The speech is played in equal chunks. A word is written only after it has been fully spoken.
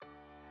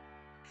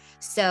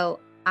So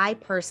I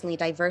personally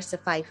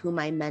diversify who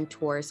my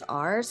mentors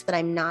are so that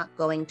I'm not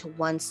going to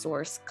one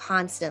source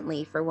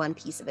constantly for one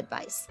piece of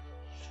advice.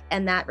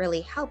 And that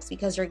really helps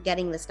because you're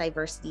getting this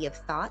diversity of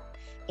thought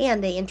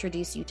and they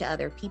introduce you to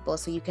other people.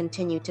 So you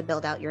continue to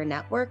build out your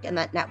network, and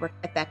that network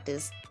effect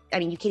is, you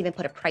can't even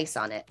put a price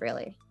on it,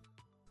 really.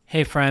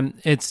 Hey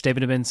friend, it's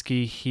David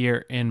Dubinsky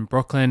here in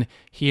Brooklyn.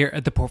 Here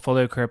at the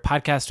Portfolio Career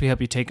Podcast, we help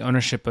you take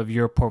ownership of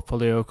your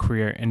portfolio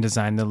career and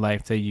design the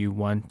life that you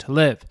want to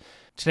live.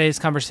 Today's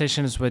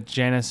conversation is with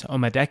Janice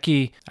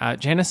Omadeke.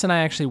 Janice and I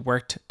actually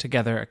worked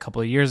together a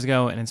couple of years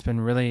ago, and it's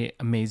been really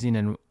amazing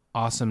and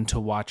awesome to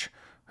watch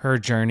her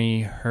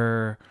journey,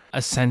 her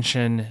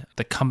ascension,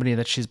 the company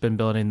that she's been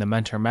building, the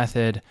Mentor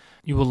Method.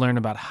 You will learn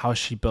about how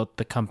she built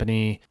the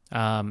company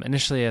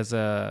initially as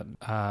a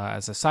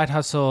side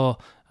hustle,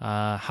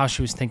 how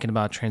she was thinking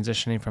about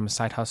transitioning from a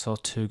side hustle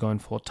to going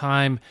full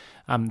time,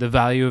 the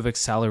value of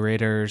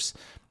accelerators,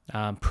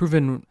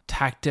 proven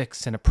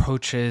tactics and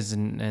approaches,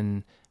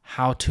 and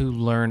how to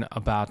learn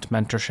about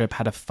mentorship,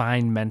 how to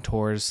find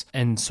mentors,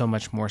 and so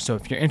much more. So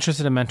if you're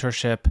interested in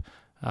mentorship,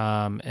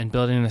 and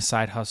building a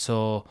side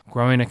hustle,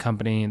 growing a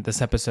company,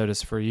 this episode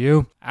is for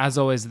you. As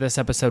always, this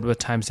episode with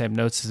timestamp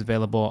notes is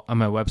available on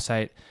my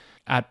website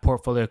at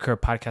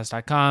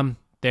portfoliocareerpodcast.com.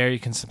 There you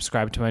can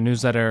subscribe to my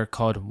newsletter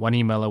called One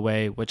Email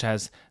Away, which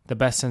has the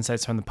best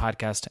insights from the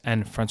podcast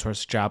and front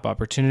source job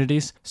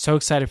opportunities. So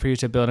excited for you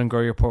to build and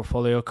grow your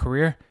portfolio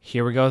career.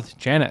 Here we go with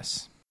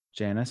Janice.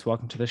 Janice,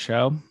 welcome to the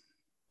show.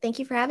 Thank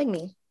you for having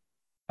me.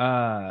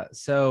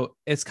 So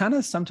it's kind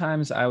of,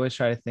 sometimes I always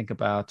try to think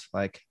about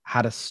like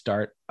how to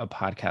start a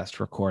podcast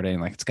recording.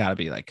 Like it's gotta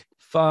be like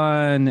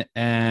fun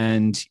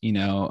and,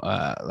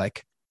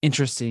 like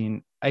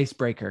interesting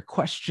icebreaker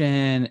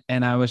question.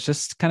 And I was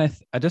just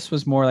I just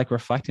was more like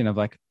reflecting of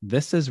like,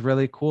 this is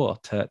really cool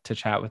to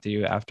chat with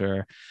you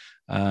after,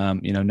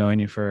 knowing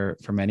you for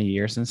many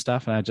years and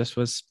stuff. And I just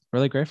was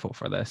really grateful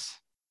for this.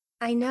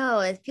 I know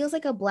it feels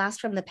like a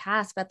blast from the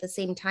past, but at the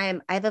same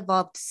time, I've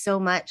evolved so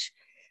much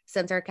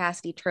since our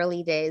Cassidy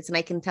Turley days, and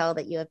I can tell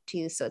that you have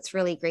too. So it's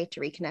really great to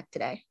reconnect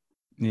today.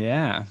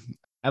 Yeah.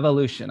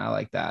 Evolution. I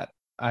like that.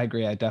 I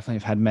agree. I definitely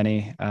have had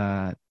many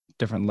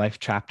different life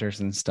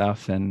chapters and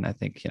stuff. And I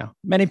think,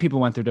 many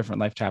people went through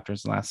different life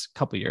chapters in the last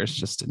couple of years,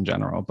 just in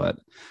general. But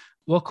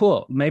well,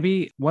 cool.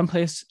 Maybe one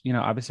place,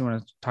 obviously I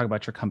want to talk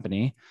about your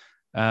company.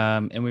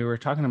 And we were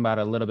talking about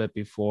a little bit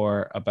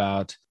before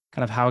about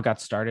kind of how it got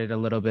started a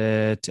little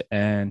bit.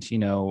 And,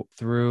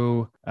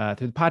 through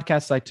the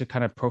podcast, I like to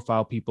kind of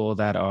profile people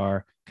that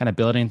are kind of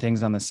building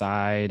things on the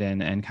side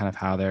and kind of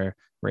how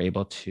were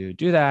able to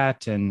do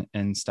that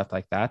and stuff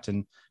like that.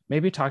 And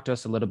maybe talk to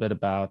us a little bit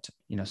about,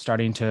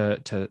 starting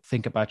to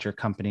think about your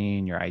company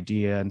and your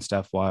idea and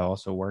stuff while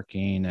also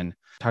working, and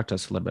talk to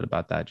us a little bit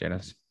about that,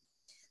 Janice.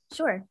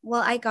 Sure.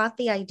 Well, I got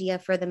the idea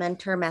for the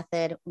Mentor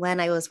Method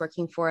when I was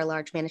working for a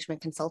large management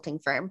consulting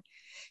firm.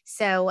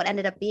 So what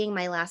ended up being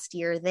my last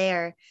year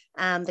there,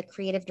 the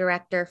creative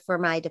director for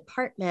my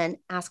department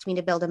asked me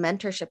to build a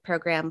mentorship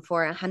program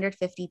for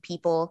 150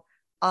 people,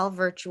 all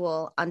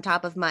virtual, on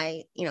top of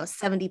my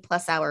 70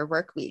 plus hour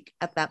work week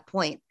at that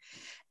point.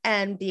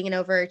 And being an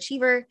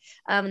overachiever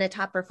and a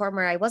top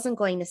performer, I wasn't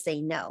going to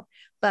say no.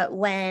 But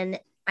when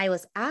I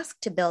was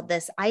asked to build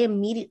this, I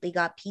immediately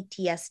got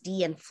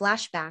PTSD and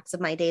flashbacks of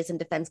my days in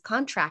defense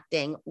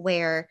contracting,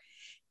 where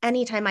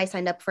anytime I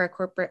signed up for a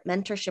corporate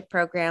mentorship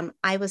program,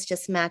 I was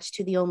just matched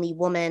to the only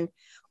woman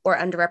or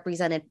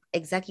underrepresented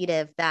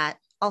executive that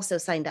also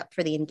signed up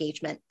for the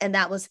engagement. And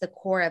that was the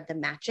core of the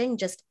matching,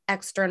 just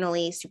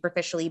externally,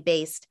 superficially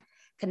based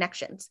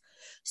connections.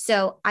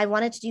 So I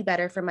wanted to do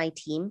better for my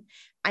team.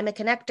 I'm a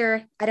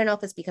connector. I don't know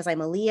if it's because I'm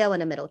a Leo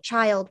and a middle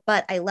child,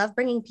 but I love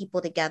bringing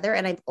people together.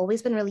 And I've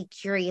always been really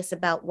curious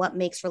about what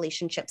makes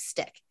relationships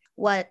stick.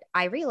 What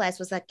I realized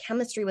was that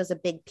chemistry was a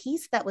big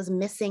piece that was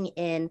missing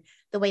in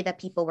the way that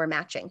people were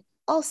matching.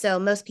 Also,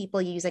 most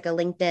people use like a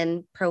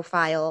LinkedIn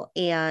profile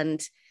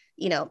and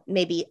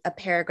maybe a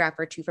paragraph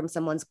or two from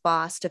someone's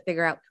boss to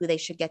figure out who they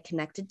should get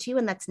connected to.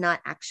 And that's not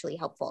actually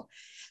helpful.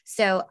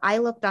 So I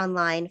looked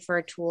online for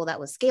a tool that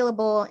was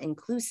scalable,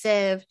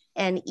 inclusive,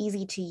 and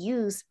easy to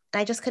use.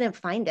 I just couldn't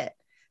find it.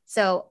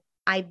 So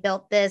I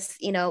built this,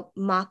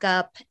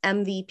 mock-up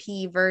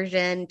MVP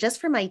version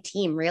just for my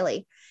team,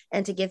 really,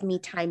 and to give me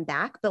time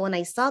back. But when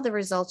I saw the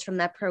results from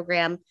that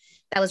program,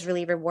 that was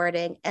really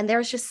rewarding. And there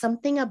was just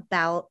something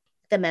about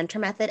the Mentor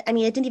Method. I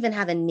mean, it didn't even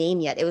have a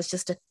name yet. It was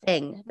just a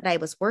thing that I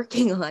was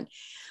working on,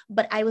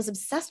 but I was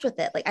obsessed with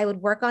it. Like I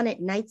would work on it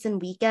nights and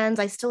weekends.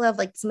 I still have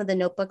like some of the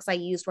notebooks I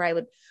used where I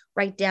would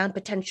write down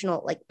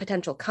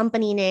potential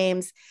company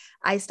names.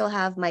 I still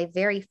have my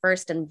very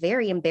first and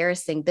very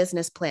embarrassing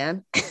business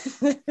plan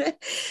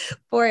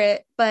for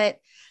it. But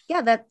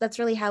yeah, that's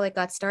really how it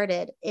got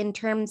started. In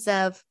terms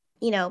of,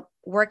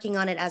 working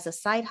on it as a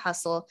side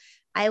hustle,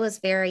 I was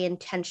very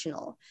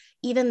intentional.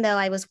 Even though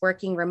I was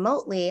working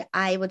remotely,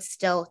 I would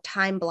still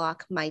time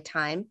block my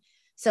time.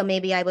 So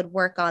maybe I would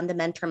work on the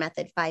Mentor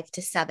Method 5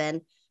 to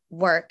 7,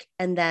 work,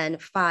 and then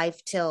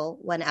 5 till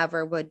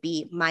whenever would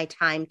be my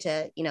time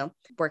to,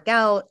 work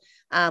out,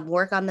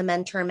 work on the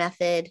mentor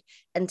method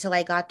until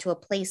I got to a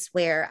place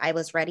where I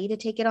was ready to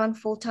take it on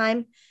full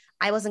time.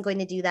 I wasn't going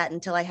to do that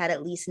until I had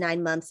at least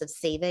 9 months of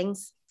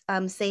savings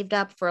saved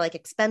up for like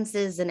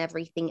expenses and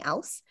everything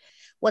else.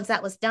 Once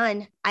that was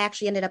done, I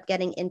actually ended up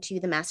getting into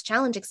the Mass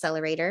Challenge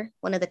Accelerator,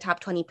 one of the top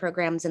 20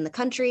 programs in the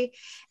country.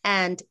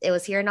 And it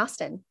was here in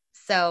Austin.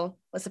 So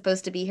I was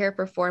supposed to be here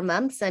for 4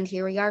 months. And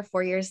here we are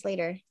 4 years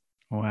later.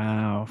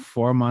 Wow,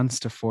 4 months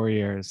to 4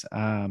 years.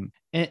 And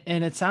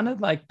it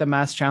sounded like the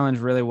Mass Challenge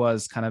really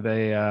was kind of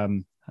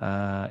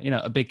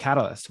a big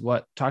catalyst.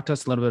 Talk to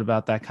us a little bit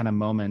about that kind of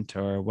moment,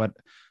 or what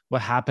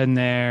happened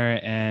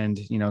there, and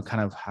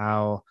kind of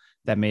how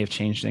that may have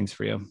changed things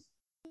for you.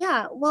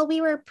 Yeah, well, we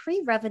were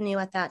pre-revenue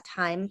at that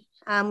time.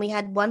 We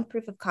had one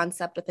proof of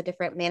concept with a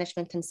different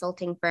management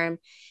consulting firm,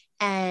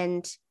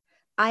 and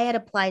I had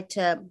applied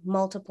to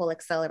multiple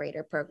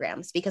accelerator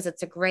programs because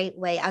it's a great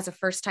way as a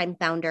first-time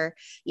founder.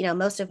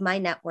 Most of my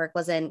network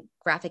was in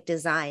graphic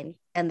design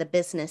and the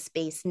business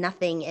space,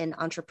 nothing in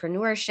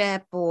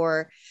entrepreneurship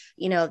or,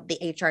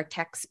 the HR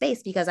tech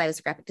space, because I was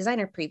a graphic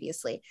designer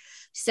previously.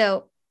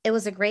 So it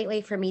was a great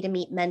way for me to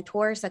meet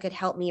mentors that could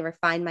help me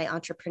refine my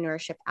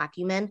entrepreneurship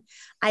acumen.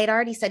 I had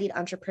already studied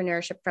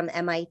entrepreneurship from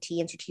MIT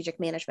and strategic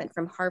management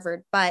from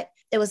Harvard, but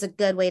it was a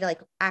good way to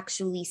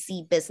actually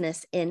see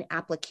business in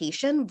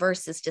application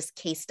versus just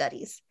case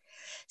studies.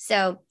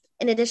 So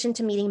in addition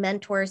to meeting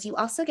mentors, you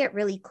also get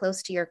really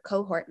close to your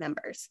cohort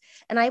members.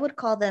 And I would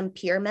call them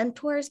peer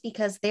mentors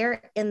because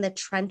they're in the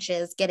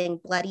trenches getting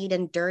bloodied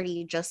and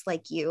dirty just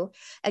like you.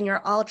 And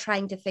you're all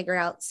trying to figure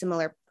out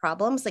similar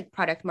problems like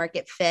product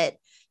market fit,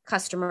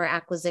 customer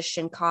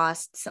acquisition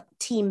costs,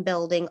 team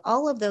building,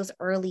 all of those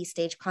early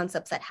stage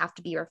concepts that have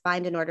to be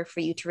refined in order for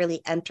you to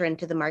really enter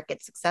into the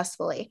market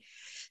successfully.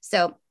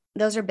 So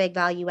those are big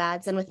value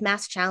adds. And with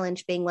Mass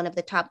Challenge being one of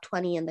the top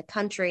 20 in the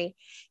country,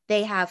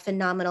 they have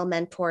phenomenal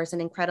mentors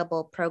and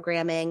incredible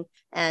programming.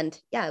 And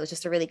yeah, it was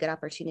just a really good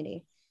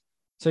opportunity.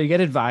 So you get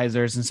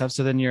advisors and stuff.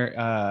 So then you're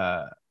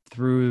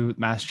through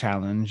Mass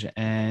Challenge,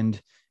 and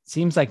it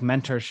seems like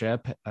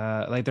mentorship,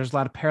 there's a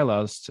lot of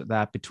parallels to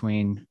that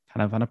between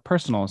kind of on a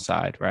personal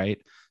side,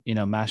 right?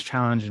 Mass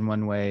Challenge in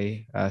one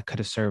way could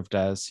have served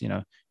as,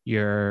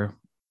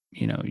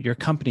 your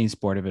company's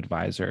board of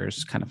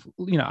advisors, kind of,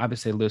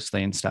 obviously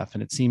loosely and stuff.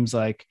 And it seems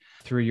like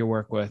through your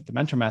work with the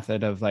mentor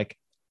method of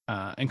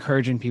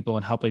encouraging people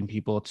and helping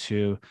people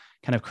to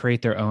kind of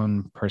create their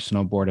own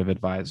personal board of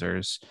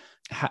advisors.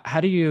 How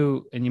do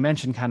you, and you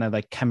mentioned kind of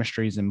like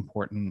chemistry is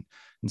important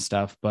and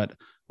stuff, but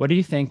what do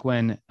you think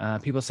when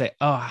people say,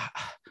 oh,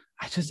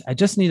 I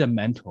just need a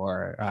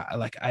mentor.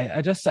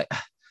 I just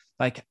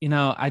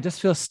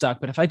feel stuck,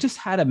 but if I just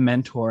had a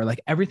mentor,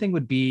 everything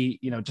would be,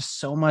 just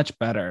so much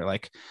better.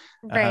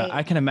 Right.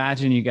 I can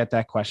imagine you get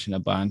that question a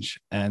bunch.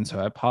 And so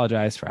I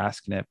apologize for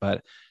asking it,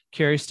 but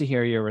curious to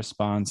hear your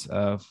response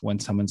of when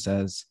someone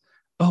says,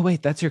 oh,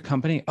 wait, that's your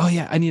company. Oh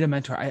yeah, I need a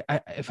mentor.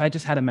 If I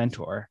just had a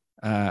mentor,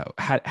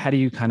 how do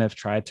you kind of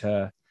try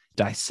to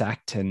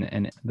dissect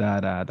and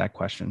that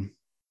question?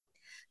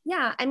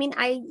 Yeah. I mean,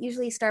 I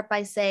usually start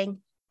by saying,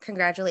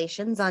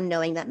 congratulations on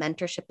knowing that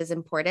mentorship is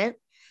important.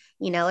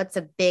 It's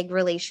a big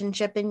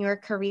relationship in your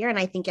career. And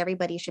I think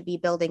everybody should be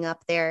building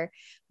up their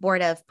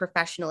board of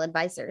professional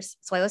advisors.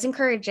 So I always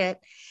encourage it.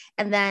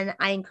 And then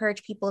I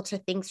encourage people to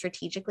think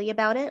strategically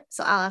about it.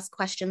 So I'll ask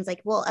questions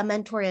like, well, a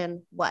mentor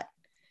in what?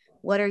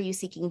 What are you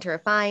seeking to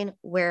refine?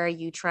 Where are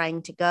you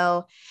trying to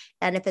go?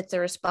 And if it's a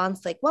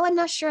response like, well, I'm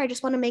not sure, I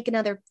just want to make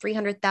another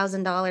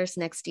 $300,000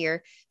 next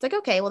year. It's like,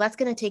 okay, well, that's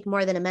going to take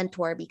more than a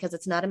mentor because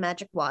it's not a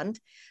magic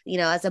wand.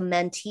 As a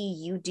mentee,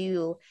 you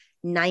do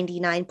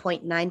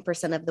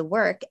 99.9% of the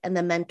work, and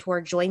the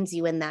mentor joins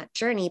you in that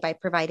journey by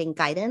providing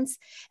guidance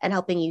and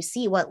helping you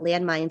see what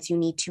landmines you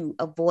need to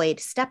avoid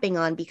stepping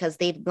on because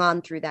they've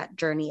gone through that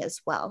journey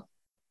as well.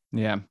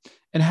 Yeah.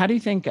 And how do you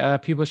think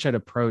people should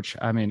approach?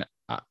 I mean,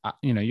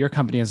 your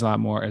company is a lot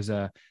more as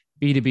a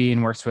B2B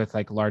and works with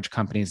large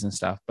companies and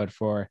stuff. But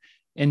for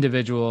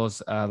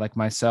individuals like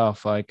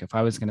myself, if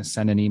I was going to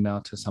send an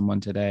email to someone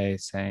today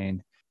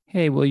saying,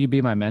 hey, will you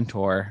be my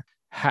mentor?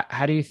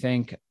 How do you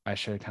think I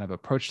should kind of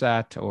approach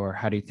that? Or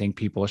how do you think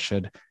people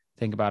should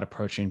think about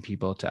approaching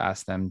people to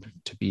ask them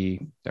to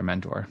be their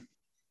mentor?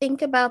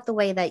 Think about the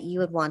way that you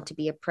would want to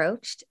be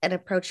approached and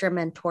approach your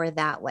mentor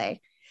that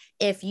way.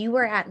 If you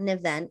were at an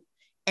event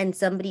and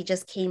somebody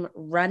just came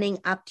running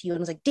up to you and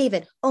was like,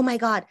 David, oh my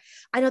God,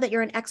 I know that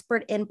you're an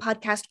expert in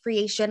podcast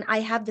creation. I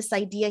have this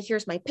idea.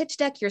 Here's my pitch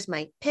deck. Here's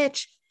my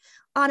pitch,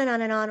 on and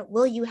on and on.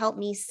 Will you help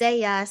me? Say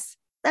yes.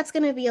 That's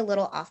going to be a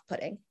little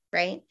off-putting,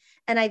 right?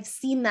 And I've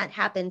seen that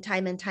happen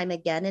time and time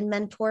again in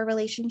mentor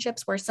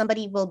relationships where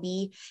somebody will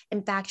be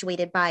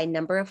infatuated by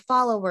number of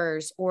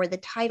followers or the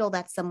title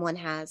that someone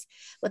has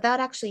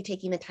without actually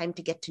taking the time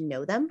to get to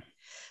know them.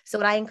 So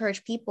what I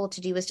encourage people to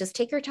do is just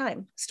take your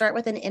time, start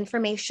with an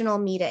informational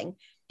meeting,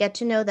 get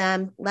to know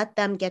them, let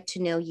them get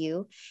to know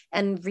you,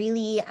 and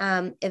really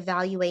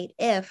evaluate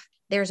if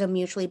there's a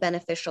mutually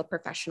beneficial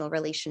professional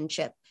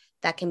relationship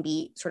that can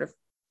be sort of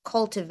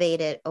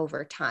cultivated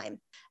over time.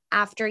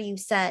 after you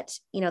set,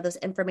 those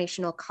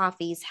informational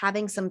coffees,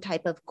 having some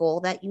type of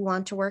goal that you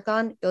want to work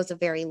on goes a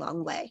very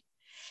long way.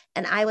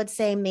 And I would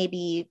say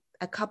maybe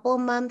a couple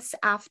months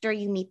after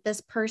you meet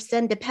this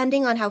person,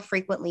 depending on how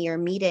frequently you're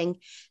meeting,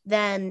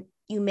 then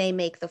you may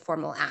make the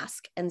formal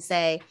ask and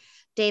say,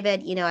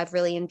 David, I've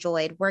really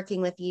enjoyed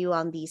working with you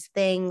on these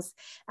things.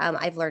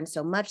 I've learned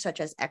so much, such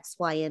as X,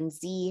 Y, and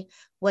Z.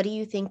 What do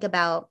you think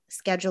about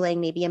scheduling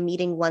maybe a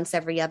meeting once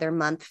every other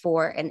month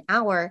for an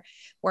hour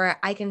where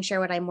I can share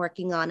what I'm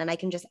working on and I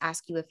can just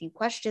ask you a few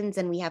questions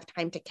and we have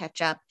time to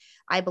catch up?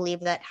 I believe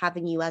that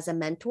having you as a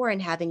mentor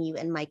and having you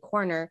in my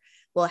corner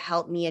will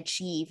help me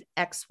achieve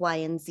X, Y,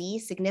 and Z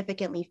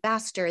significantly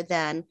faster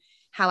than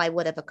how I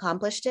would have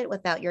accomplished it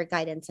without your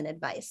guidance and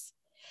advice.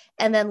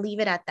 And then leave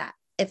it at that.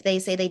 If they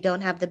say they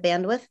don't have the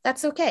bandwidth,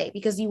 that's okay,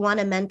 because you want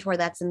a mentor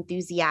that's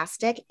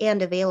enthusiastic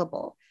and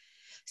available.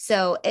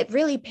 So it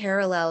really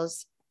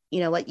parallels,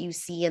 what you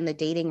see in the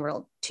dating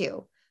world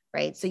too,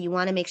 right? So you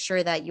want to make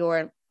sure that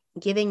you're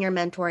giving your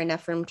mentor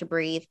enough room to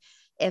breathe.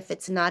 If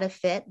it's not a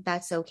fit,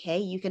 that's okay.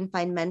 You can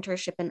find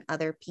mentorship in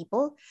other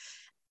people.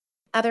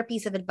 Other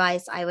piece of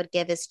advice I would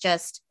give is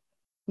just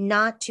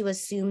not to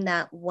assume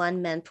that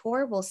one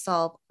mentor will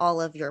solve all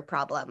of your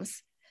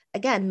problems.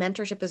 Again,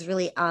 mentorship is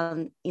really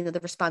the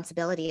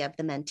responsibility of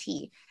the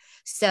mentee.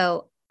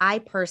 So I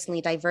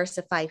personally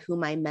diversify who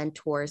my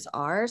mentors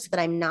are so that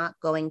I'm not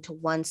going to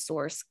one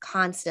source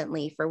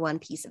constantly for one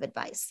piece of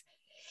advice.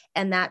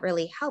 And that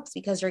really helps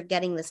because you're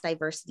getting this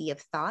diversity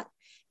of thought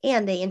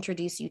and they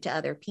introduce you to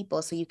other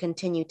people. So you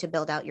continue to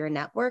build out your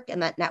network,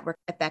 and that network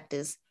effect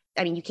is,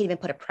 you can't even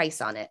put a price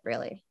on it,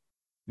 really.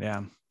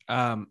 Yeah.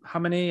 How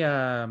many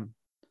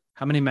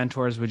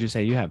mentors would you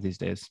say you have these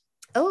days?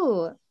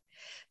 Oh,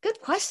 good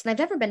question. I've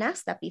never been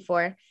asked that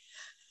before.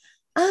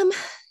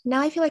 Now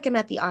I feel like I'm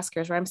at the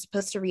Oscars where I'm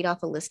supposed to read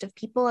off a list of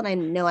people and I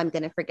know I'm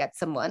going to forget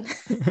someone.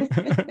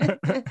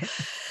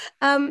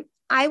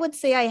 I would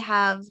say I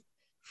have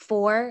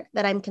 4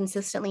 that I'm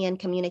consistently in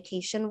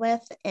communication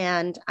with,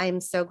 and I'm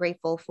so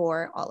grateful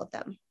for all of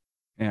them.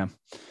 Yeah.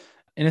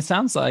 And it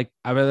sounds like,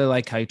 I really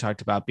like how you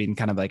talked about being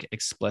kind of like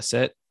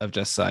explicit of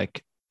just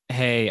like,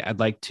 hey, I'd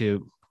like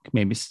to,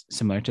 maybe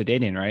similar to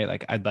dating, right?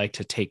 Like, I'd like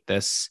to take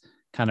this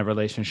kind of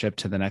relationship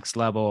to the next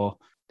level.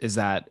 Is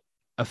that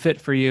a fit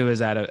for you? Is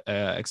that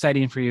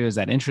exciting for you? Is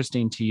that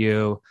interesting to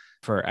you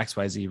for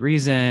XYZ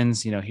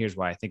reasons? Here's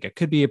why I think it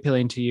could be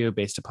appealing to you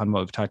based upon what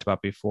we've talked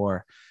about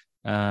before.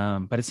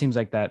 But it seems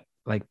like that,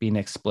 like being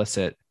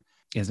explicit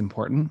is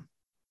important.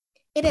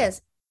 It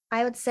is.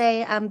 I would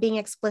say being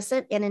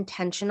explicit and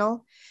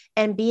intentional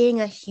and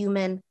being a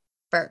human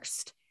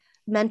first.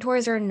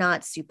 Mentors are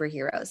not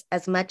superheroes.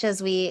 As much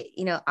as we,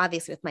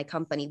 obviously with my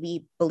company,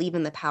 we believe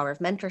in the power of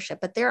mentorship,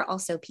 but they're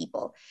also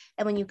people.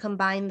 And when you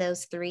combine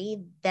those 3,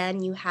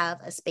 then you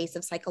have a space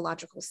of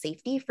psychological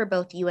safety for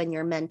both you and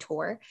your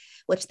mentor,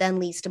 which then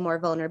leads to more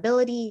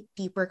vulnerability,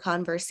 deeper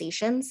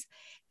conversations,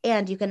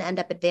 and you can end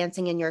up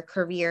advancing in your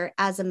career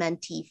as a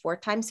mentee 4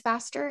 times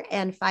faster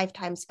and 5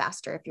 times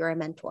faster if you're a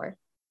mentor.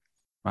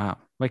 Wow.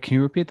 Wait, can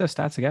you repeat those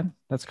stats again?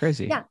 That's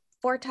crazy. Yeah,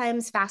 4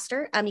 times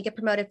faster. You get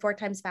promoted 4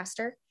 times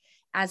faster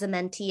as a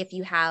mentee if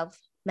you have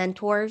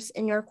mentors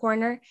in your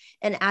corner,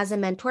 and as a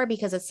mentor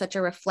because it's such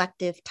a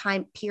reflective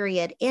time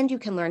period and you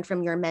can learn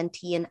from your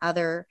mentee in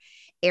other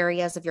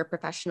areas of your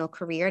professional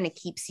career and it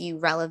keeps you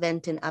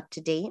relevant and up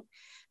to date.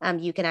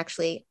 You can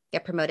actually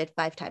get promoted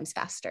 5 times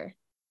faster.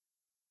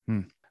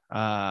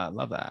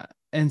 Love that.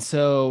 And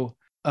so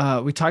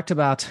we talked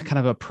about kind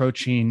of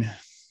approaching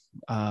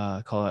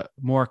call it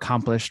more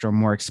accomplished or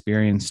more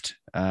experienced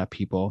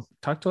people.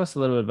 Talk to us a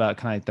little bit about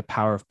kind of like the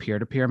power of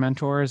peer-to-peer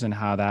mentors and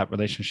how that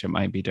relationship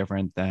might be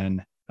different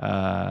than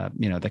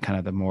the kind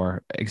of the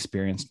more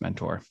experienced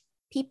mentor.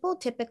 People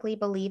typically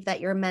believe that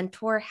your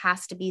mentor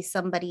has to be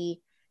somebody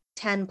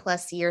 10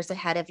 plus years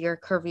ahead of your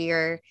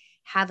career,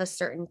 have a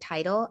certain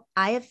title.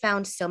 I have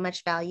found so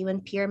much value in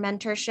peer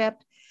mentorship.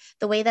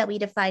 The way that we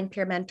define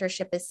peer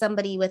mentorship is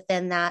somebody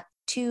within that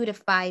 2 to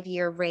 5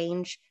 year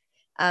range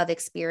of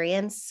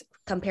experience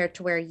compared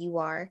to where you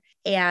are,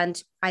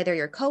 and either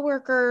your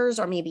coworkers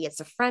or maybe it's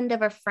a friend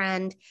of a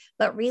friend,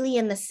 but really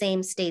in the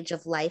same stage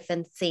of life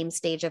and same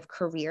stage of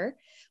career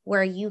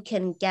where you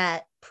can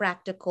get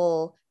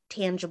practical,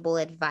 tangible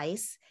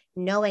advice,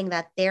 knowing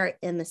that they're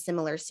in the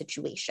similar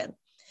situation.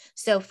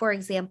 So for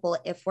example,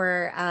 if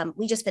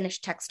we just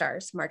finished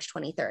Techstars March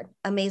 23rd,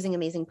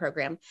 amazing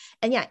program.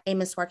 And yeah,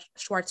 Amos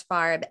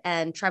Schwartzfarb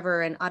and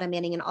Trevor and Autumn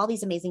Manning and all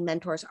these amazing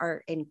mentors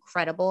are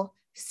incredible.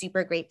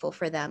 Super grateful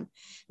for them.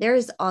 There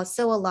is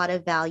also a lot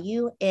of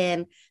value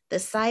in the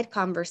side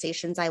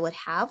conversations I would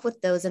have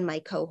with those in my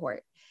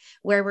cohort,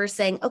 where we're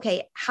saying,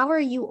 okay, how are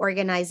you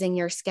organizing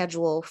your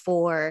schedule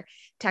for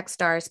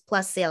Techstars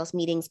plus sales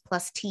meetings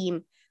plus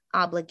team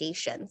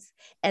obligations,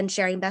 and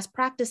sharing best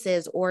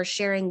practices or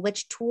sharing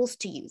which tools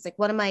to use. Like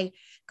one of my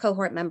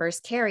cohort members,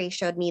 Carrie,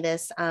 showed me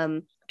this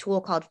tool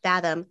called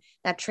Fathom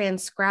that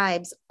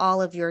transcribes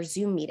all of your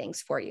Zoom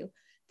meetings for you.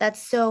 That's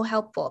so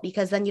helpful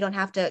because then you don't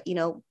have to,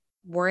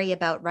 worry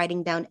about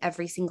writing down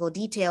every single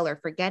detail or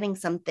forgetting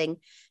something.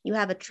 You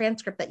have a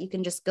transcript that you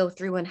can just go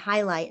through and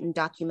highlight and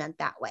document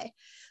that way.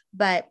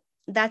 But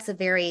that's a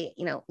very,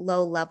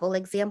 low level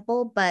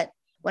example. But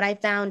what I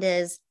found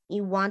is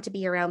you want to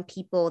be around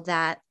people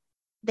that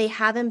they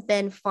haven't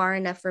been far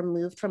enough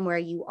removed from where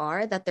you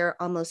are that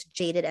they're almost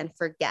jaded and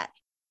forget.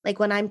 Like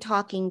when I'm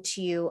talking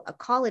to a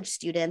college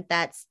student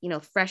that's,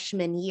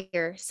 freshman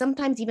year,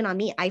 sometimes even on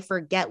me, I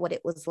forget what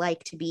it was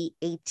like to be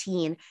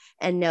 18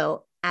 and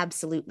know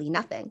absolutely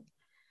nothing.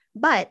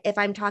 But if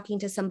I'm talking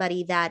to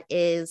somebody that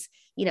is,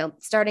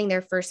 starting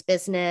their first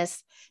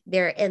business,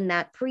 they're in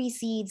that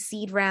pre-seed,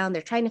 seed round,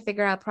 they're trying to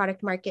figure out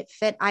product market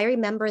fit. I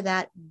remember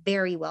that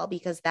very well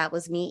because that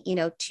was me,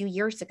 2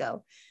 years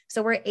ago.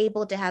 So we're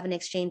able to have an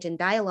exchange and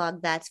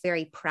dialogue that's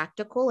very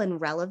practical and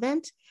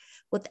relevant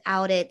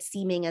without it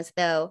seeming as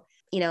though,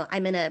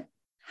 I'm in a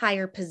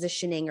higher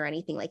positioning or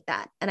anything like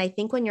that. And I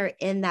think when you're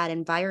in that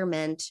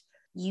environment,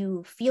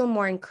 you feel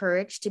more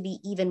encouraged to be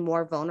even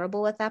more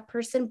vulnerable with that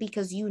person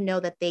because you know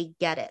that they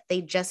get it.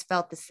 They just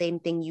felt the same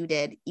thing you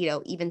did,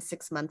 even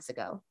 6 months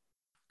ago.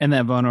 And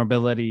that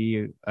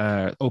vulnerability,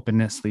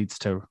 openness leads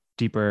to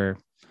deeper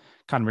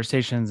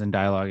conversations and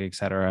dialogue, et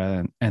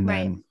cetera. And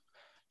Right. then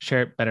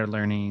share better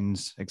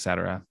learnings, et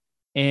cetera.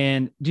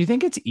 And do you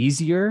think it's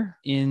easier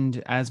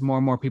as more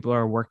and more people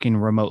are working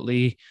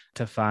remotely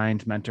to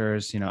find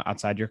mentors,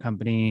 outside your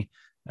company?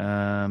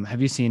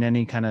 Have you seen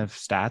any kind of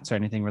stats or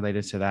anything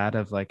related to that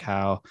of like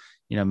how,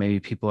 maybe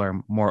people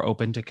are more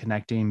open to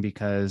connecting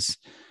because,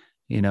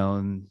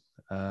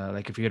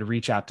 like if you had to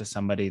reach out to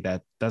somebody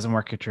that doesn't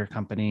work at your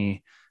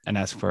company and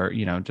ask for,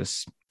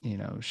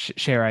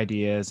 share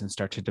ideas and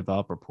start to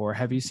develop rapport.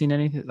 Have you seen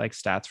anything like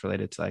stats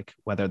related to like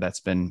whether that's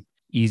been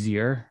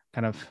easier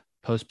kind of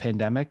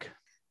post-pandemic?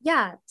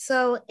 Yeah.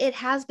 So it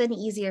has been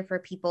easier for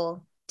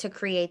people to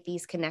create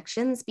these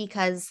connections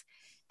because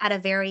at a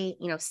very,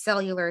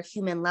 cellular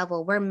human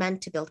level, we're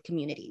meant to build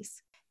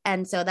communities.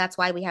 And so that's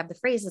why we have the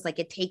phrases like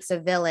it takes a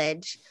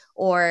village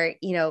or,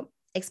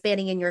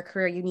 expanding in your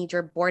career, you need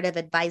your board of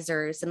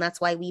advisors. And that's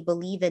why we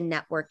believe in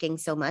networking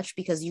so much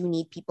because you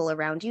need people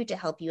around you to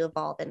help you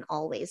evolve in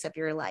all ways of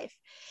your life.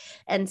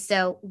 And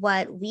so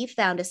what we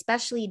found,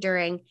 especially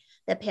during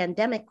the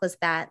pandemic, was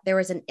that there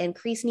was an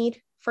increased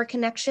need for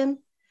connection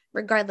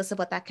regardless of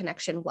what that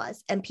connection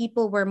was. And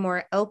people were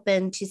more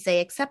open to, say,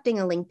 accepting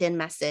a LinkedIn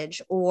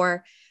message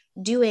or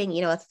doing,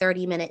 a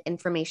 30-minute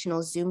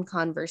informational Zoom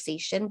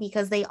conversation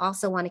because they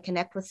also want to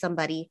connect with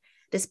somebody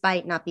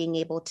despite not being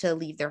able to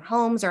leave their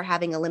homes or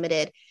having a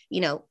limited,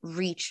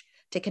 reach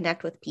to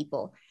connect with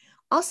people.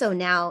 Also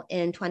now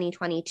in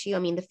 2022, I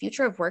mean, the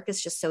future of work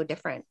is just so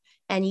different.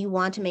 And you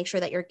want to make sure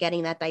that you're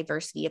getting that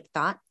diversity of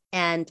thought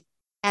and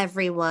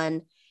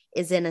everyone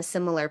is in a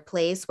similar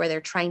place where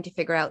they're trying to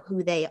figure out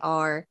who they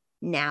are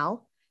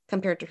now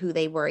compared to who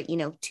they were,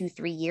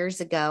 2-3 years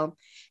ago.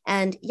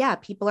 And yeah,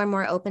 people are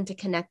more open to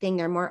connecting.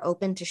 They're more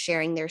open to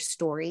sharing their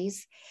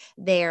stories.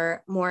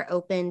 They're more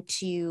open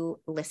to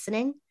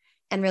listening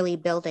and really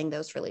building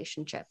those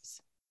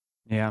relationships.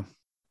 Yeah.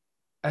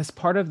 As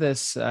part of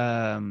this,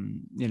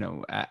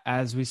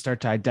 as we start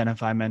to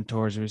identify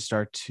mentors, we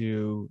start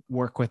to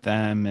work with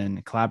them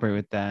and collaborate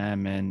with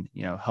them and,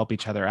 help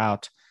each other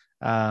out.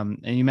 And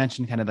you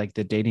mentioned kind of like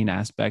the dating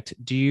aspect.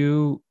 Do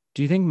you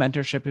think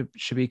mentorship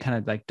should be kind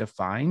of like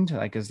defined?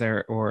 Like, is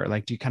there, or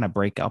like, do you kind of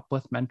break up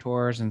with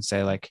mentors and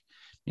say like,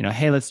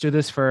 hey, let's do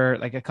this for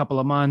like a couple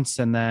of months.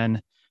 And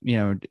then,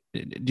 do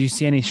you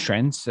see any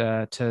strengths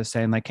to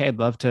saying like, hey, I'd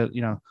love to,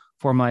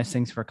 formalize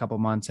things for a couple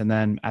of months. And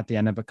then at the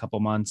end of a couple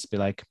of months, be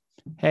like,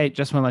 hey,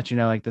 just want to let you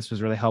know, like, this was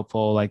really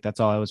helpful. Like, that's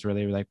all I was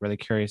really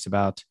curious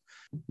about.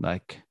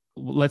 Like,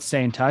 let's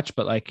stay in touch,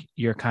 but like,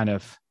 you're kind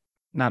of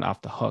not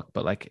off the hook,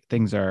 but like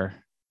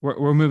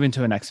we're moving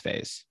to a next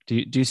phase.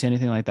 Do you see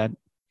anything like that?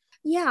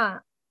 Yeah,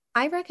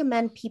 I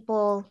recommend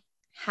people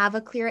have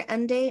a clear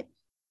end date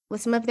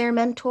with some of their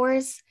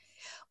mentors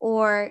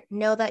or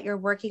know that you're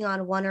working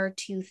on one or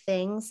two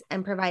things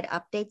and provide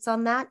updates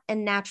on that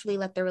and naturally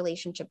let the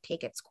relationship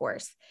take its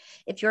course.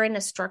 If you're in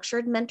a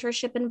structured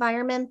mentorship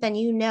environment, then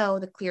you know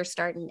the clear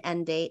start and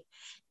end date.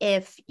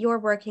 If you're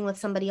working with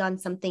somebody on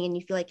something and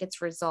you feel like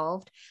it's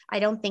resolved, I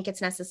don't think it's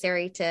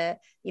necessary to,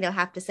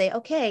 have to say,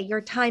 okay,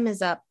 your time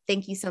is up.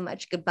 Thank you so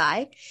much.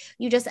 Goodbye.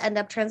 You just end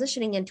up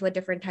transitioning into a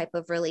different type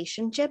of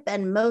relationship.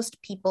 And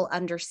most people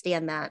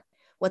understand that,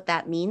 what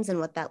that means and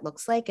what that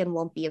looks like, and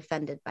won't be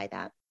offended by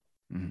that.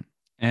 Mm-hmm.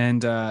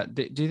 And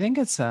do you think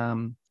it's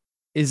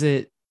is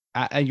it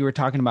you were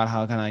talking about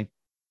how kind of like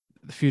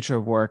the future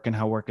of work and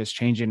how work is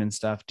changing and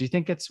stuff. Do you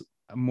think it's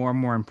more and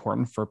more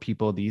important for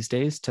people these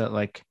days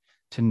to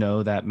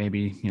know that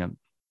maybe,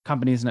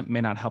 companies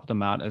may not help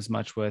them out as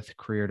much with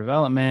career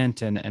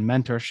development and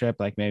mentorship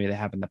like maybe they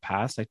have in the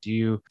past? Like, do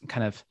you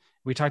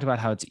we talked about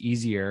how it's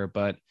easier,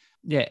 but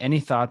yeah, any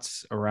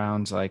thoughts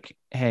around like,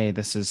 hey,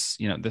 this is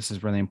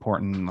really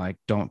important. Like,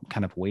 don't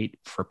kind of wait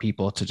for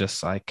people to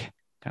just like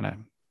kind of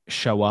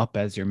show up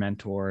as your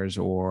mentors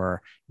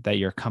or that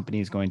your company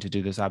is going to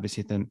do this.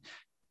 Obviously, then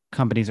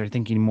companies are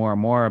thinking more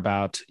and more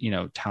about,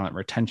 talent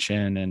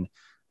retention and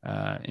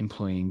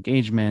employee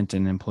engagement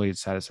and employee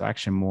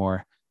satisfaction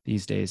more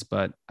these days.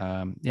 But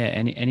yeah,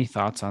 any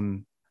thoughts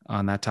on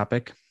that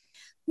topic?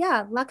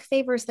 Yeah, luck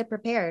favors the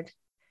prepared,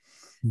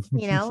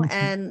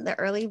 and the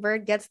early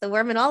bird gets the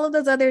worm and all of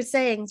those other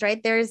sayings,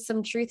 right? There's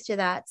some truth to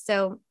that.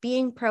 So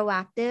being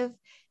proactive,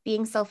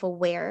 being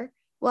self-aware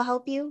will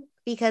help you,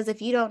 because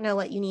if you don't know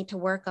what you need to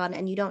work on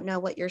and you don't know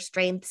what your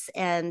strengths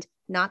and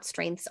not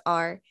strengths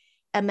are,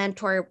 a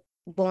mentor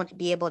won't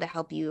be able to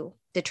help you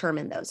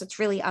determine those. It's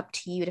really up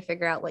to you to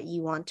figure out what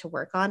you want to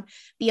work on.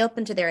 Be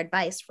open to their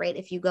advice, right?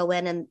 If you go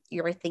in and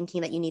you're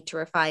thinking that you need to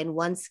refine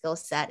one skill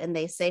set and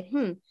they say,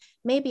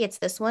 maybe it's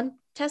this one,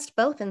 test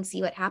both and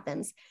see what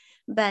happens.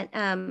 But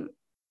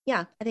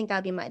yeah, I think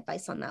that'd be my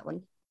advice on that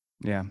one.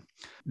 Yeah.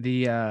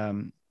 The,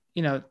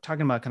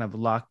 talking about kind of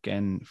luck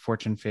and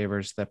fortune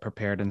favors the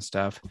prepared and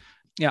stuff.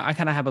 Yeah. I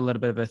kind of have a little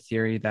bit of a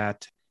theory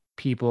that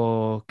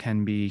people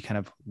can be kind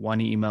of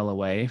one email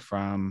away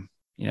from,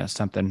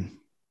 something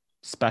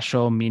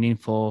special,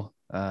 meaningful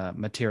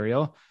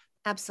material.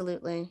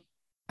 Absolutely.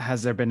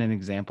 Has there been an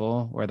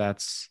example where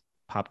that's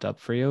popped up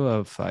for you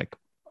of like,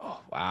 oh,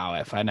 wow,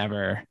 if I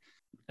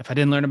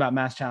didn't learn about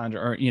Mass Challenge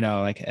or,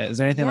 like, is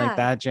there anything like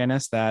that,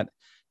 Janice, that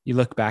you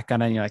look back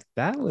on and you're like,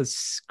 that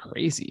was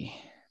crazy?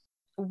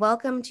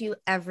 Welcome to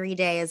every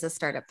day as a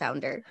startup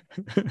founder.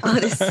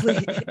 Honestly,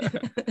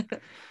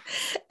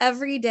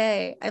 every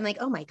day I'm like,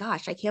 oh my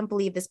gosh, I can't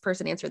believe this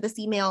person answered this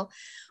email.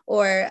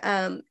 Or,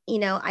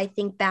 I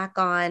think back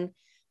on,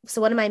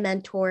 so one of my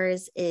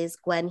mentors is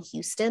Gwen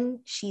Houston.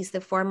 She's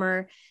the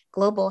former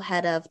global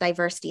head of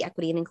diversity,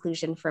 equity, and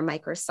inclusion for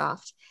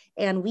Microsoft.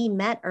 And we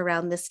met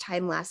around this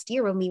time last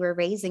year when we were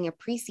raising a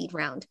pre-seed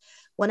round.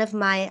 One of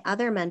my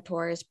other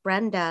mentors,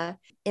 Brenda,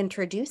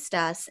 introduced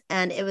us,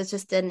 and it was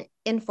just an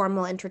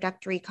informal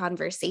introductory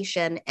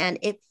conversation. And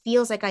it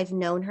feels like I've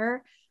known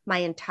her my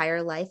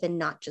entire life and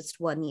not just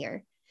 1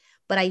 year.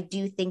 But I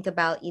do think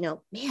about,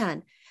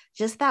 man,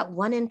 just that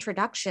one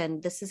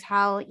introduction, this is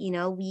how,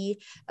 we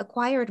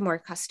acquired more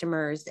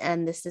customers.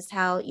 And this is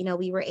how,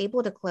 we were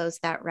able to close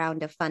that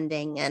round of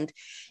funding. And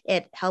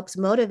it helps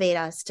motivate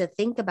us to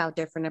think about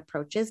different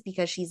approaches,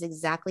 because she's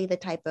exactly the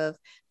type of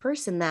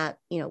person that,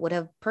 would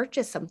have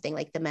purchased something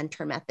like the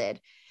mentor method.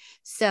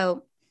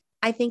 So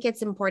I think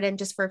it's important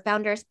just for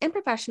founders and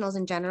professionals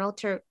in general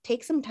to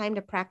take some time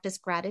to practice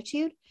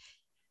gratitude,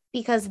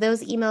 because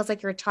those emails,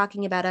 like you're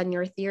talking about on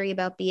your theory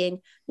about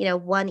being,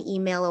 one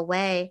email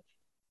away,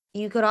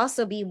 you could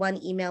also be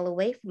one email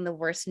away from the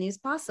worst news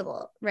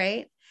possible,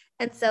 right?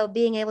 And so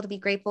being able to be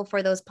grateful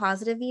for those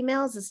positive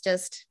emails is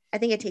just, I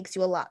think it takes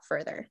you a lot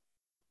further.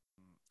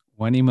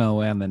 One email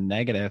away on the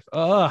negative.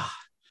 Oh,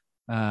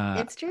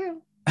 it's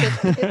true.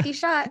 50-50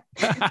 shot.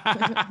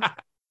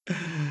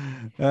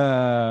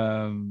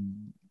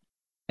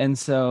 And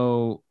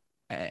so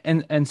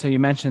you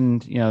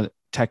mentioned,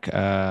 tech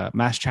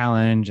Mass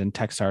Challenge and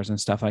Techstars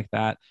and stuff like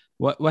that.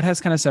 What has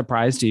kind of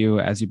surprised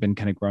you as you've been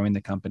kind of growing the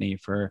company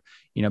for,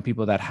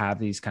 people that have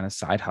these kind of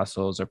side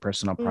hustles or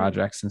personal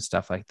projects and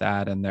stuff like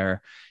that, and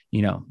they're,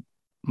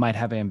 might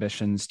have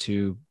ambitions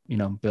to,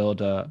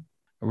 build a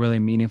really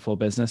meaningful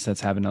business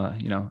that's having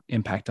a,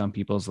 impact on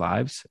people's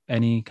lives?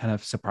 Any kind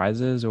of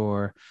surprises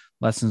or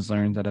lessons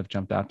learned that have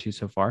jumped out to you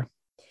so far?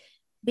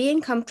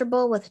 Being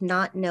comfortable with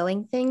not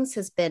knowing things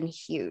has been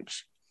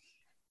huge.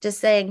 Just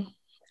saying,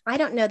 I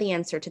don't know the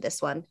answer to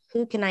this one.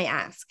 Who can I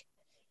ask?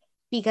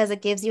 Because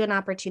it gives you an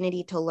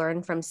opportunity to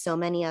learn from so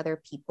many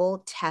other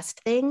people,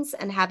 test things,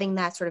 and having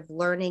that sort of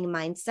learning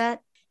mindset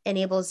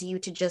enables you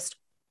to just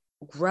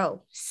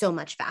grow so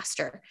much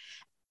faster.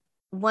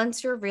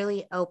 Once you're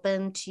really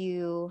open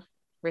to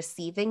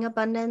receiving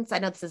abundance, I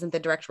know this isn't the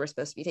direction we're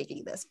supposed to be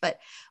taking this, but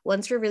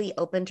once you're really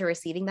open to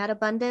receiving that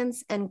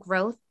abundance and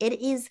growth,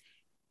 it is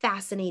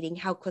fascinating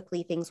how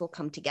quickly things will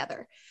come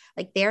together.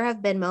 Like there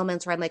have been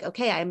moments where I'm like,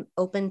 okay, I'm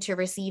open to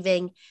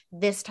receiving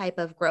this type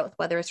of growth,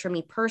 whether it's for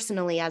me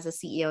personally as a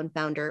CEO and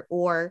founder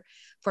or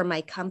for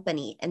my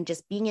company, and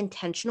just being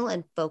intentional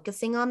and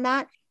focusing on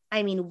that.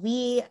 I mean,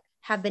 we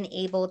have been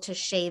able to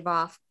shave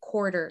off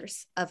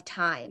quarters of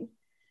time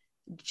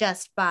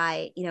just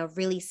by,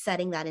 really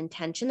setting that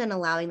intention and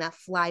allowing that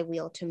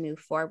flywheel to move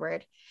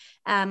forward.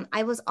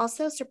 I was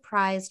also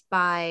surprised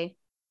by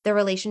the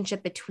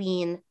relationship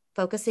between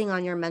focusing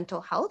on your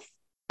mental health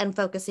and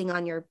focusing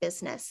on your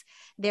business.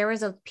 There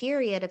was a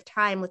period of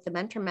time with the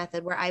mentor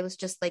method where I was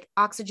just like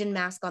oxygen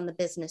mask on the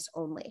business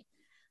only.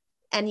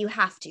 And you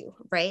have to,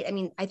 right? I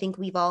mean, I think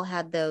we've all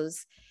had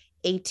those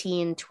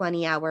 18,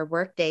 20-hour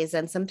work days,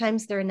 and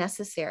sometimes they're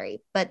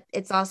necessary, but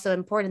it's also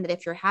important that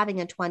if you're having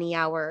a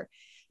 20-hour,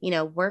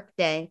 work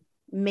day,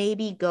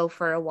 maybe go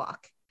for a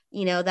walk.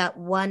 That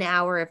 1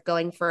 hour of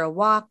going for a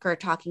walk or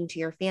talking to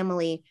your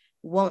family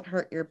won't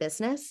hurt your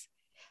business.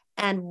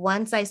 And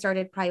once I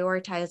started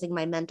prioritizing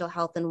my mental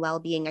health and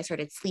well-being, I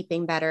started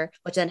sleeping better,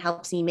 which then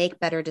helps me make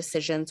better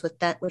decisions,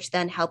 which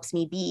then helps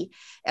me be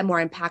a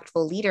more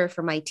impactful leader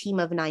for my team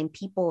of 9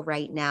 people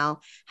right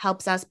now,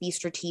 helps us be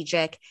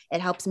strategic.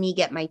 It helps me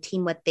get my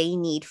team what they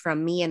need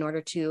from me in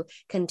order to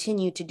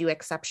continue to do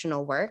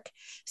exceptional work.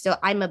 So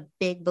I'm a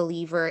big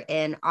believer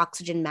in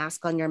oxygen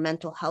mask on your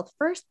mental health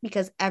first,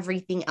 because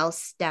everything else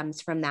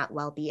stems from that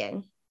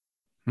well-being.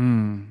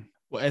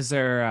 Well, is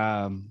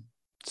there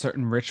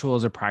certain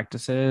rituals or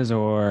practices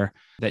or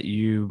that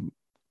you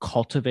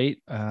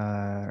cultivate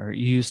or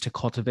use to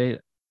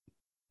cultivate?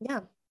 Yeah.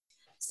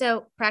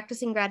 So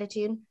practicing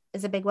gratitude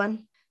is a big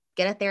one.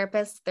 Get a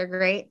therapist. They're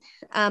great.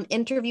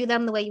 Interview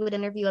them the way you would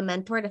interview a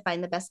mentor to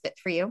find the best fit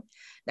for you.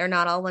 They're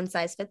not all one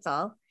size fits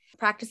all.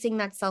 Practicing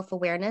that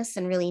self-awareness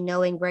and really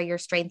knowing where your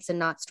strengths and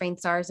not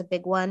strengths are is a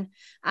big one.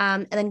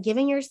 And then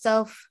giving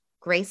yourself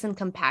grace and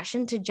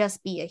compassion to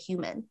just be a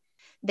human.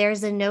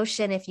 There's a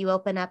notion, if you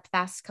open up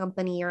Fast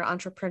Company or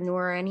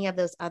Entrepreneur or any of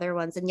those other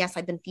ones, and yes,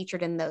 I've been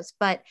featured in those,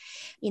 but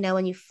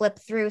when you flip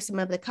through some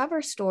of the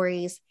cover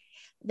stories,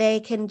 they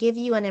can give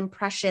you an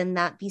impression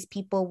that these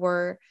people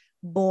were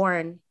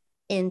born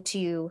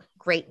into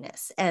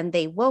greatness and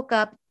they woke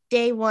up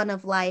day one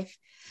of life,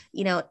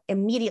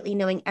 immediately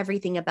knowing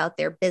everything about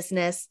their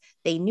business.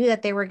 They knew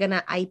that they were going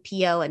to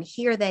IPO, and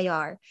here they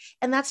are.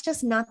 And that's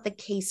just not the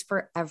case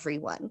for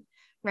everyone,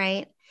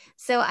 right?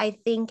 So I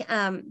think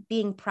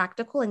being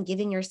practical and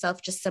giving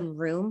yourself just some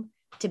room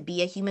to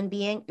be a human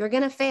being, you're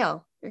going to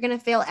fail. You're going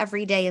to fail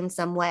every day in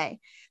some way.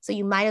 So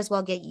you might as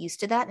well get used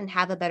to that and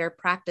have a better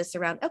practice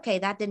around, okay,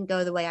 that didn't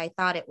go the way I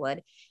thought it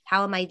would.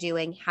 How am I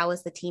doing? How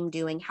is the team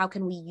doing? How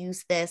can we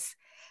use this,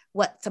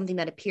 something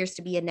that appears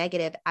to be a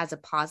negative, as a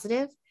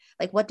positive?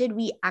 Like, what did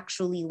we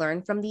actually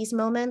learn from these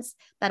moments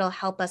that'll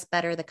help us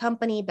better the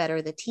company,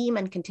 better the team,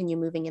 and continue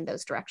moving in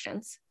those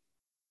directions?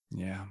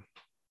 Yeah.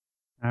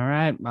 All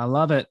right. I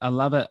love it. I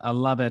love it. I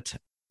love it.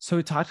 So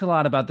we talked a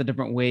lot about the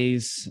different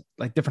ways,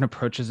 like different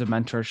approaches of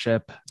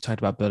mentorship. We talked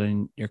about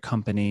building your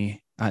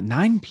company.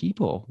 9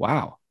 people.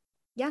 Wow.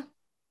 Yeah.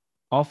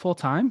 All full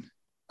time?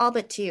 All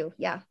but 2.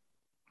 Yeah.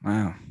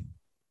 Wow.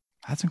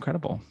 That's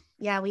incredible.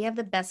 Yeah. We have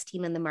the best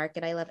team in the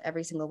market. I love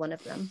every single one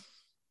of them.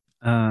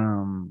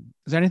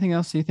 Is there anything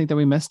else you think that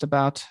we missed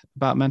about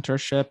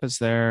mentorship? Is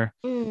there,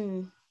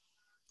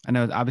 I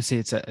know obviously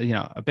it's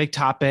a big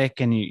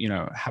topic and you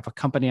have a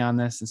company on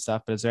this and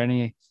stuff, but is there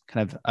any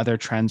kind of other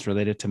trends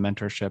related to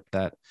mentorship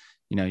that,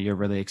 you're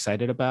really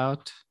excited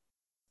about?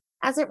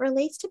 As it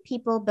relates to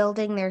people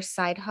building their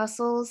side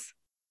hustles,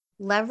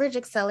 leverage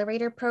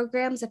accelerator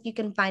programs if you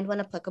can find one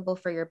applicable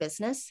for your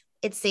business.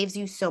 It saves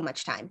you so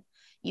much time.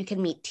 You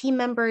can meet team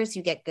members,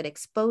 you get good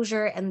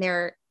exposure, and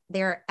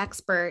they're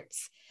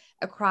experts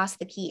across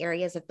the key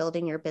areas of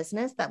building your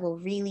business that will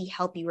really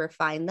help you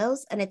refine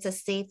those. And it's a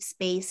safe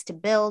space to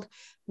build,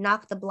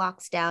 knock the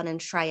blocks down,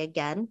 and try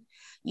again.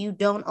 You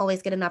don't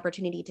always get an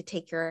opportunity to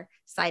take your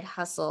side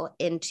hustle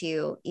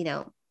into,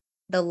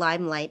 the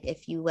limelight,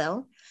 if you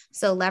will.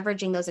 So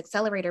leveraging those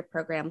accelerator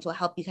programs will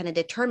help you kind of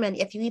determine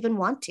if you even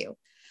want to.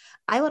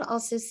 I would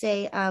also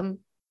say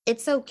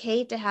it's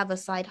okay to have a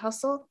side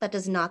hustle that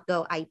does not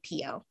go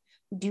IPO.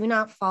 Do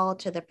not fall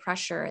to the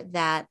pressure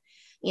that,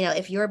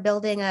 if you're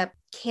building a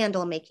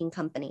candle making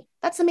company,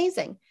 that's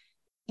amazing.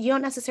 You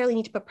don't necessarily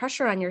need to put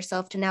pressure on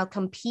yourself to now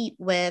compete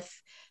with,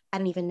 I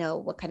don't even know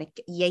what kind of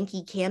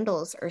Yankee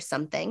candles or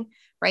something,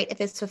 right? If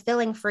it's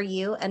fulfilling for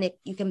you and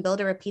you can build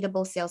a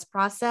repeatable sales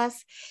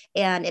process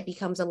and it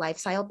becomes a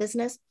lifestyle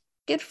business,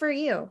 good for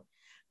you.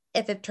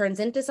 If it turns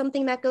into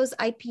something that goes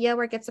IPO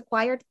or gets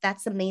acquired,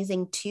 that's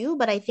amazing too.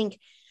 But I think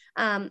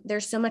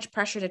there's so much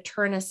pressure to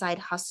turn a side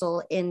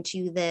hustle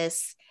into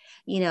this,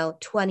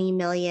 20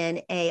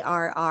 million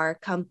ARR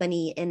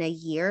company in a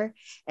year.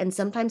 And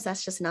sometimes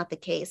that's just not the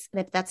case.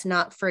 And if that's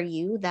not for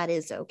you, that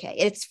is okay.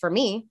 It's for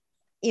me.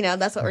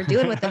 That's what we're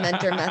doing with the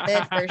mentor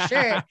method for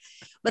sure.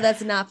 But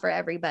that's not for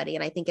everybody.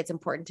 And I think it's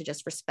important to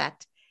just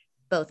respect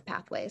both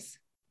pathways.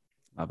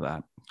 Love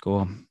that.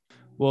 Cool.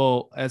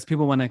 Well, as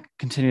people want to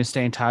continue to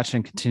stay in touch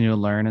and continue to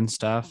learn and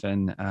stuff,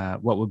 and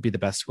what would be the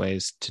best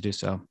ways to do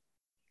so?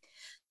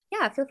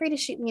 Yeah, feel free to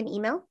shoot me an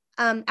email.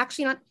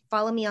 Actually, not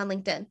follow me on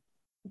LinkedIn,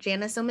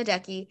 Janice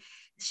Omadeke.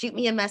 Shoot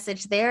me a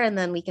message there, and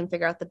then we can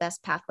figure out the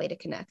best pathway to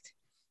connect.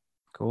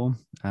 Cool.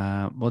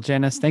 Well,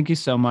 Janice, thank you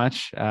so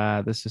much.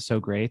 This is so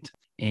great.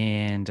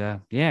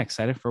 And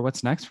excited for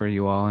what's next for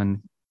you all,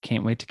 and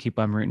can't wait to keep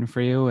on rooting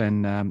for you.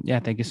 And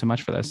thank you so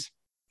much for this.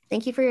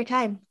 Thank you for your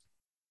time.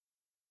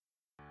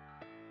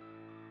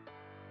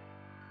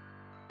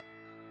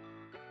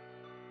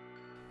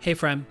 Hey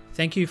friend,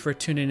 thank you for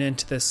tuning in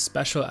to this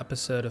special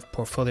episode of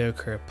Portfolio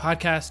Career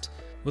Podcast.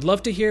 Would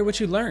love to hear what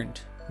you learned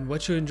and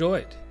what you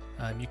enjoyed.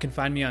 You can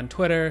find me on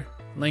Twitter,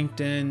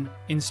 LinkedIn,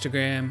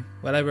 Instagram,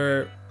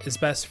 whatever is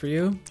best for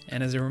you.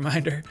 And as a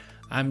reminder,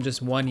 I'm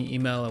just one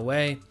email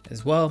away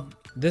as well.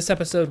 This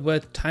episode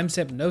with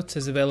timestamp notes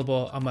is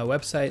available on my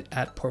website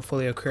at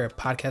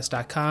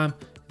portfoliocareerpodcast.com.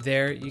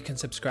 There you can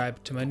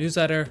subscribe to my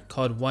newsletter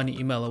called One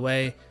Email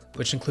Away,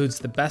 which includes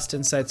the best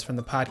insights from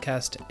the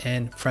podcast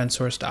and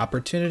friend-sourced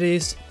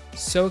opportunities.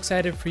 So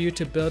excited for you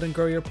to build and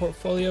grow your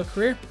portfolio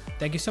career.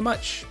 Thank you so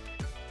much.